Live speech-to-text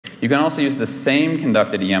You can also use the same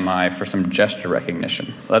conducted EMI for some gesture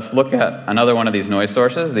recognition. Let's look at another one of these noise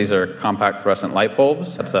sources. These are compact fluorescent light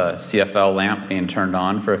bulbs. That's a CFL lamp being turned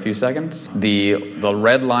on for a few seconds. The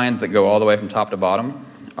red lines that go all the way from top to bottom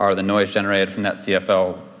are the noise generated from that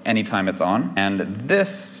CFL anytime it's on. And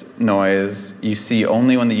this noise you see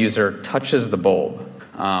only when the user touches the bulb.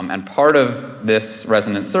 And part of this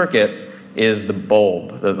resonant circuit is the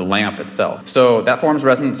bulb, the lamp itself. So that forms a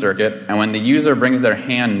resonant circuit, and when the user brings their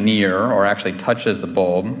hand near or actually touches the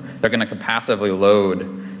bulb, they're going to capacitively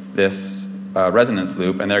load this resonance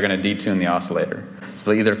loop, and they're going to detune the oscillator.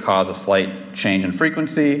 So they either cause a slight change in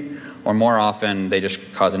frequency, or more often, they just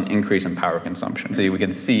cause an increase in power consumption. So we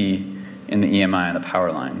can see in the EMI and the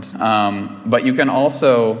power lines. But you can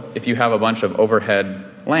also, if you have a bunch of overhead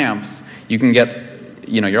lamps, you can get,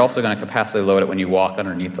 you're also going to capacitively load it when you walk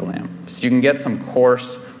underneath the lamp. So you can get some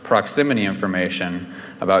coarse proximity information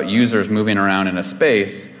about users moving around in a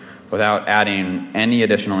space without adding any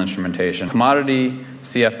additional instrumentation. Commodity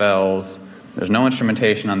CFLs, there's no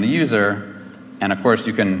instrumentation on the user, and of course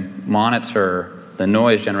you can monitor the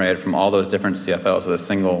noise generated from all those different CFLs with a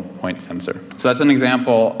single point sensor. So that's an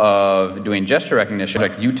example of doing gesture recognition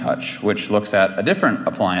like UTouch, which looks at a different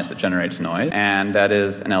appliance that generates noise, and that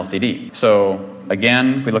is an LCD. So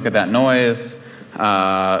again, if we look at that noise,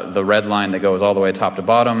 the red line that goes all the way top to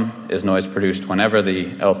bottom is noise produced whenever the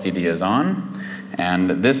LCD is on,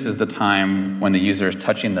 and this is the time when the user is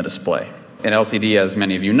touching the display. An LCD, as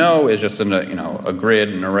many of you know, is just a grid,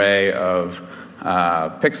 an array of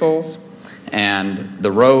pixels, and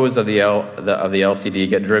the rows of the LCD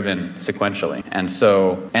get driven sequentially. And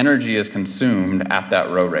so energy is consumed at that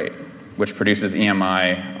row rate, which produces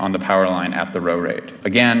EMI on the power line at the row rate.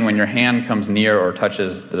 Again, when your hand comes near or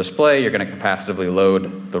touches the display, you're going to capacitively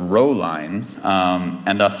load the row lines,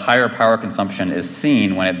 and thus higher power consumption is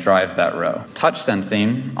seen when it drives that row. Touch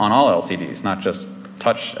sensing on all LCDs, not just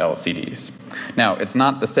touch LCDs. Now, it's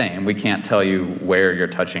not the same. We can't tell you where you're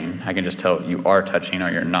touching. I can just tell you are touching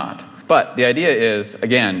or you're not. But the idea is,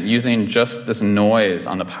 again, using just this noise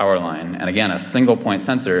on the power line, and again, a single point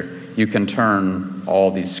sensor, you can turn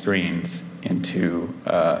all these screens into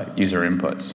user inputs.